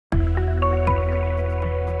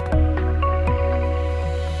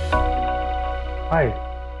Hi.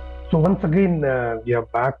 So once again, we are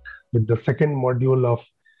back with the second module of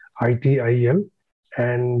ITIL,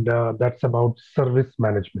 and that's about service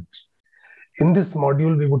management. In this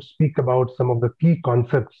module, we would speak about some of the key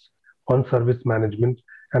concepts on service management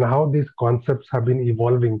and how these concepts have been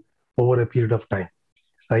evolving over a period of time,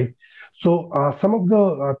 right? So some of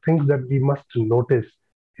the things that we must notice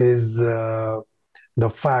is the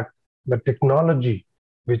fact that technology,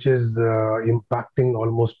 which is impacting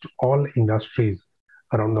almost all industries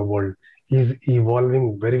around the world, is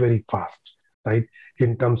evolving very, very fast, right?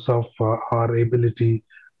 In terms of our ability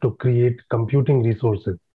to create computing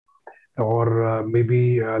resources, or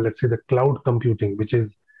maybe let's say the cloud computing, which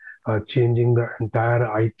is changing the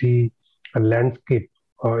entire IT landscape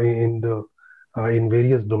in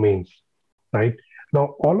various domains, right?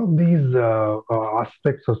 Now, all of these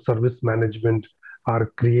aspects of service management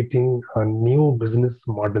are creating new business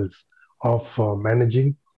models of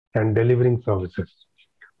managing and delivering services,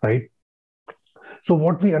 right? So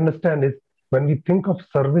what we understand is when we think of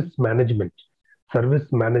service management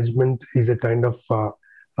is a kind of,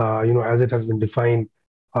 as it has been defined,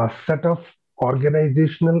 a set of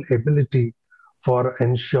organizational ability for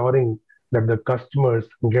ensuring that the customers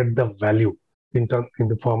get the value in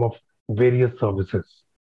the form of various services,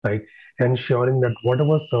 right? Ensuring that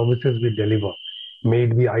whatever services we deliver, may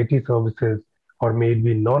it be IT services or may it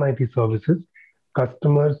be non-IT services,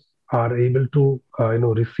 customers are able to,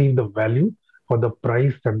 receive the value for the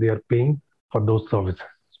price that they are paying for those services.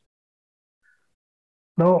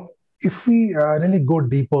 Now, if we really go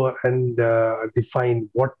deeper and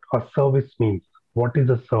define what a service means, what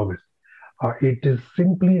is a service? It is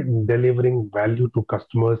simply delivering value to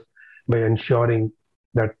customers by ensuring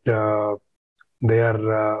that they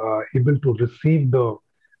are able to receive the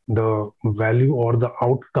value or the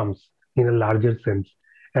outcomes in a larger sense,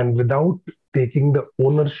 and without taking the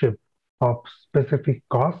ownership of specific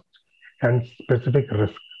costs and specific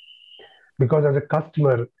risk. Because as a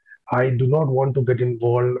customer, I do not want to get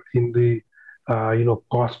involved in the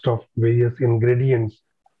cost of various ingredients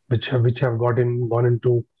which have gone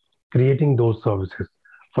into creating those services.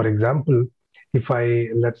 For example, if I,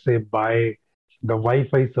 let's say, buy the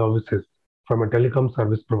Wi-Fi services from a telecom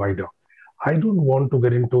service provider, I don't want to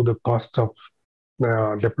get into the cost of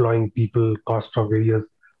deploying people, cost of various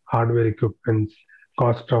hardware equipments,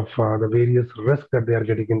 cost of the various risks that they are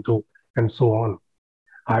getting into, and so on.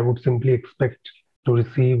 I would simply expect to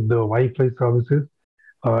receive the Wi-Fi services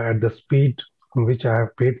at the speed which I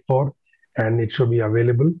have paid for, and it should be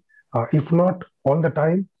available, if not all the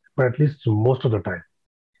time, but at least most of the time.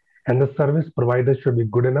 And the service provider should be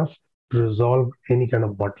good enough to resolve any kind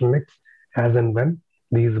of bottlenecks as and when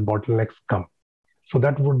these bottlenecks come. So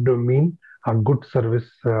that would mean a good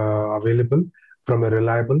service available from a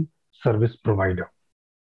reliable service provider.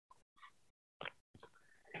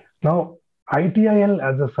 Now, ITIL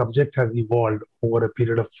as a subject has evolved over a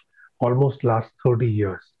period of almost last 30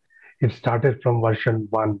 years. It started from version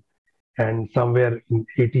 1 and somewhere in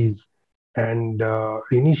 80s, and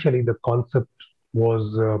initially the concept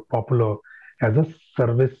was popular as a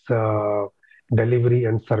service delivery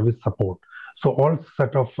and service support. So all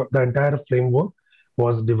set of the entire framework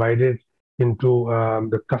was divided into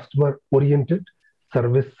the customer oriented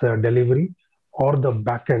service delivery, or the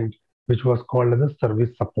backend, which was called as a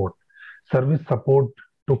service support. Service support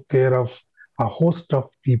took care of a host of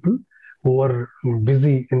people who were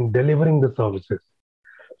busy in delivering the services.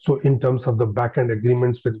 So in terms of the backend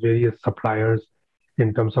agreements with various suppliers,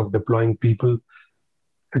 in terms of deploying people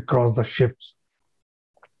across the ships,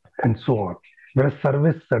 and so on. Whereas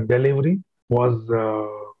service delivery was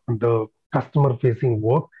the customer facing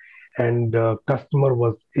work, and customer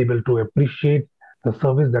was able to appreciate the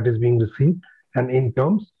service that is being received, and in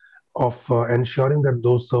terms of ensuring that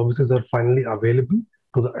those services are finally available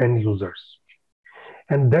to the end users.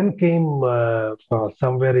 And then came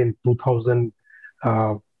somewhere in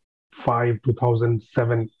 2005,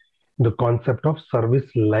 2007, the concept of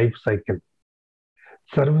service life cycle.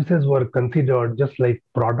 Services were considered just like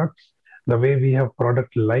products, the way we have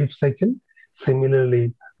product life cycle.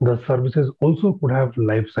 Similarly, the services also could have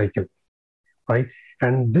life cycle, right?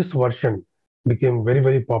 And this version became very,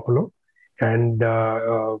 very popular. And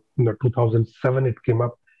in 2007, it came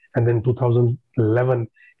up, and then 2011,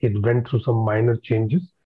 it went through some minor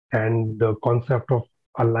changes, and the concept of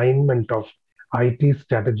alignment of IT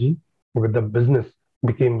strategy with the business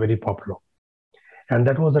became very popular. And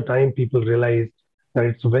that was the time people realized that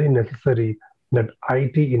it's very necessary that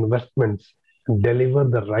IT investments deliver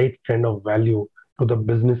the right kind of value to the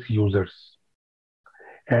business users.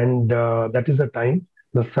 And that is the time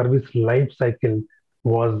the service life cycle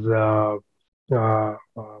was the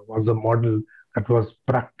model that was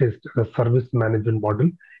practiced as a service management model,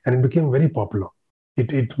 and it became very popular.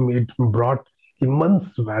 It brought immense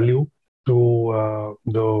value to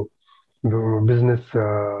the business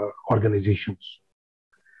organizations.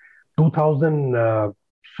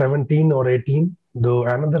 2017 or 18, the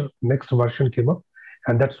another next version came up,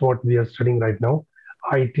 and that's what we are studying right now,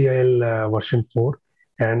 ITIL version 4,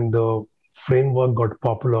 and the framework got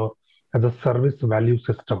popular as a service value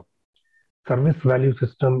system. Service value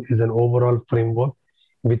system is an overall framework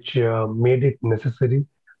which made it necessary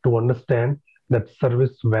to understand that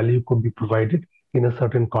service value could be provided in a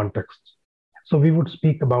certain context. So we would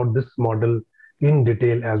speak about this model in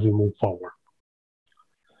detail as we move forward.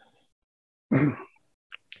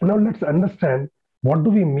 Now let's understand what do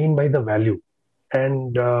we mean by the value,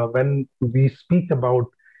 and when we speak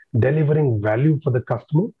about delivering value for the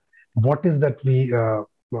customer, what is that we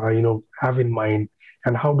have in mind,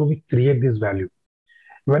 and how do we create this value?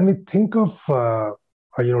 When we think of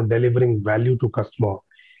delivering value to customer,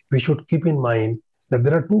 we should keep in mind that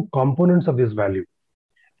there are two components of this value.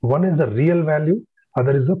 One is the real value,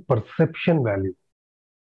 other is the perception value.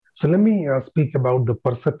 So let me speak about the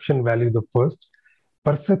perception value the first.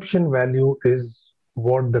 Perception value is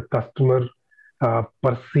what the customer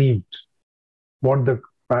perceived,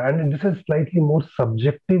 and this is slightly more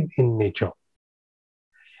subjective in nature.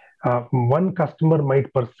 One customer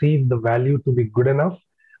might perceive the value to be good enough,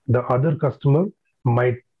 the other customer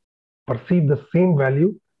might perceive the same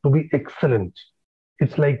value to be excellent.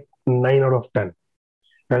 It's like 9 out of 10,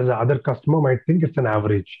 whereas the other customer might think it's an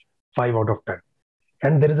average 5 out of 10.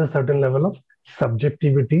 And there is a certain level of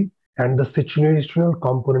subjectivity and the situational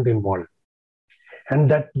component involved. And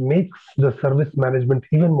that makes the service management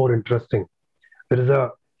even more interesting. There is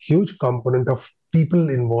a huge component of people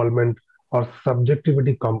involvement or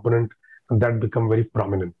subjectivity component that become very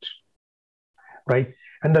prominent, right?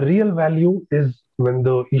 And the real value is when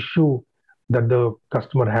the issue that the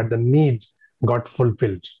customer had, the need, got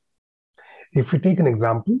fulfilled. If we take an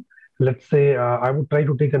example, let's say I would try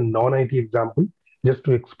to take a non-IT example just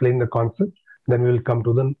to explain the concept, then we will come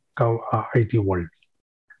to the IT world.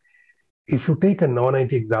 If you take a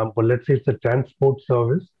non-IT example, let's say it's a transport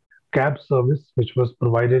service, cab service, which was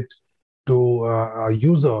provided to a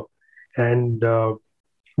user, and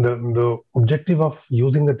the objective of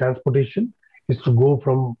using the transportation is to go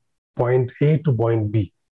from point A to point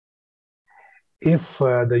B. If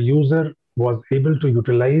the user was able to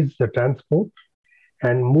utilize the transport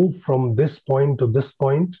and move from this point to this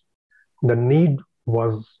point, the need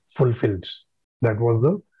was fulfilled. That was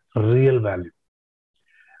the real value.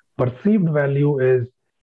 Perceived value is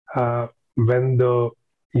when the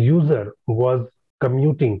user was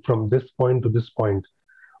commuting from this point to this point,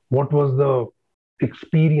 what was the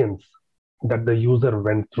experience that the user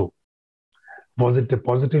went through? Was it a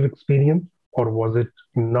positive experience or was it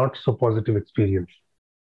not so positive experience,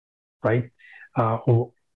 right?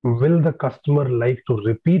 Will the customer like to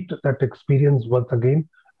repeat that experience once again,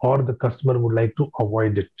 or the customer would like to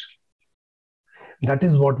avoid it? That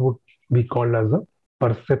is what would be called as a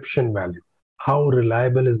perception value. How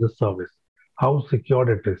reliable is the service? How secure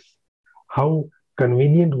it is? How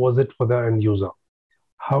convenient was it for the end user?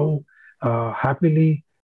 How happily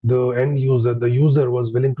the user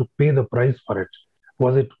was willing to pay the price for it?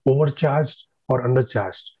 Was it overcharged or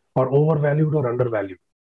undercharged, or overvalued or undervalued?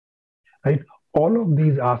 Right? All of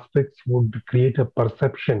these aspects would create a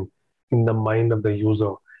perception in the mind of the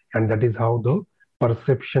user, and that is how the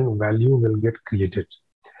perception value will get created.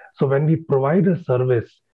 So when we provide a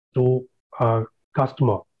service to a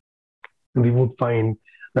customer, we would find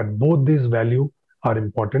that both these values are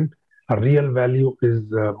important. A real value is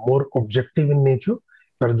more objective in nature,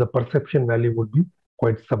 whereas the perception value would be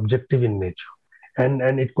quite subjective in nature.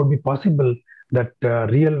 And it could be possible that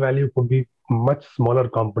real value could be much smaller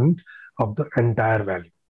component of the entire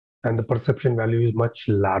value, and the perception value is much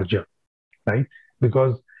larger, right?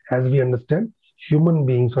 Because as we understand, human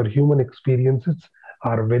beings or human experiences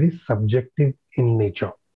are very subjective in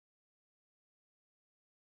nature.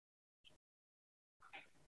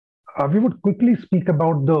 We would quickly speak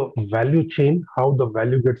about the value chain, how the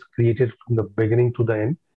value gets created from the beginning to the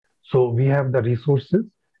end. So we have the resources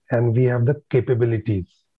and we have the capabilities.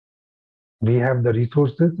 We have the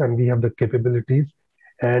resources and we have the capabilities,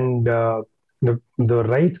 and the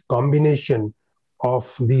right combination of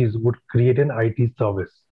these would create an IT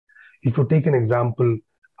service. If you take an example,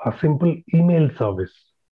 a simple email service,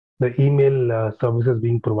 the email service is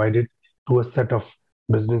being provided to a set of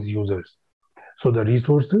business users. So the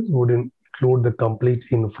resources would include the complete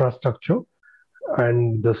infrastructure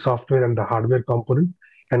and the software and the hardware component,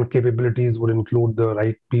 and capabilities would include the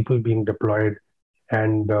right people being deployed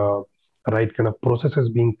and right kind of processes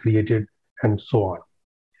being created, and so on.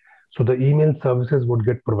 So the email services would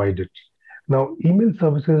get provided. Now, email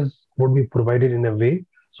services would be provided in a way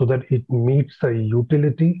so that it meets the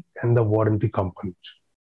utility and the warranty component.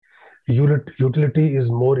 Utility is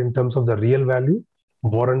more in terms of the real value,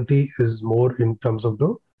 warranty is more in terms of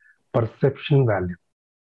the perception value.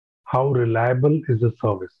 How reliable is the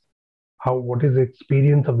service? What is the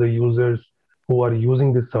experience of the users who are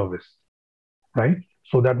using this service, right?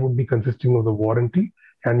 So that would be consisting of the warranty,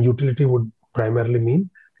 and utility would primarily mean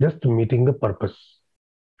just meeting the purpose,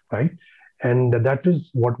 right? And that is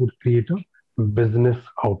what would create a business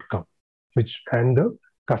outcome, which and the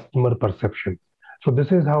customer perception. So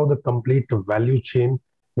this is how the complete value chain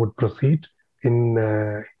would proceed in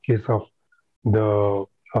case of the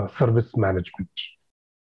service management.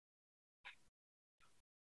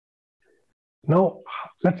 Now,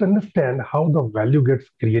 let's understand how the value gets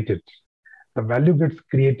created. The value gets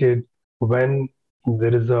created when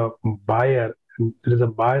there is a buyer, and there is a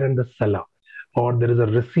buyer and a seller, or there is a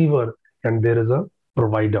receiver and there is a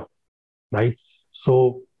provider, right?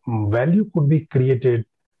 So value could be created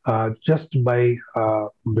just by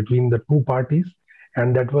between the two parties,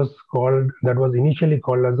 and that was initially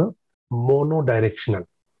called as a monodirectional.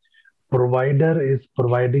 Provider is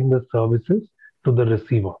providing the services to the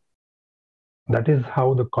receiver. That is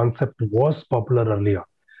how the concept was popular earlier.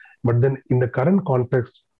 But then in the current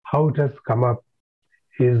context, how it has come up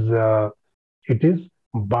is it is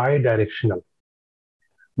bi-directional.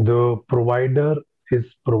 The provider is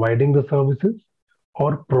providing the services,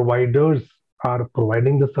 or providers are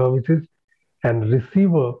providing the services, and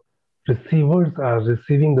receivers are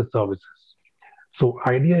receiving the services. So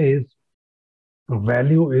idea is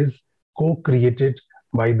value is co-created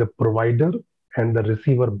by the provider and the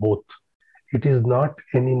receiver both. It is not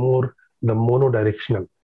anymore the monodirectional.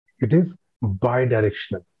 It is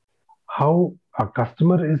bi-directional. How a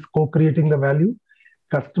customer is co-creating the value,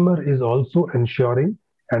 customer is also ensuring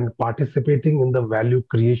and participating in the value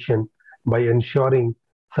creation by ensuring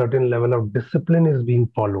certain level of discipline is being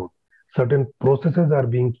followed, certain processes are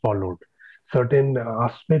being followed, certain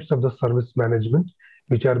aspects of the service management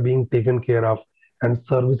which are being taken care of, and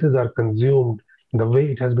services are consumed the way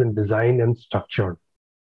it has been designed and structured.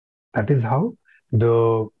 That is how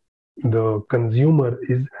the consumer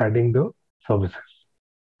is adding the services.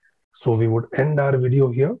 So we would end our video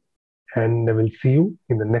here, and I will see you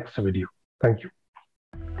in the next video. Thank you.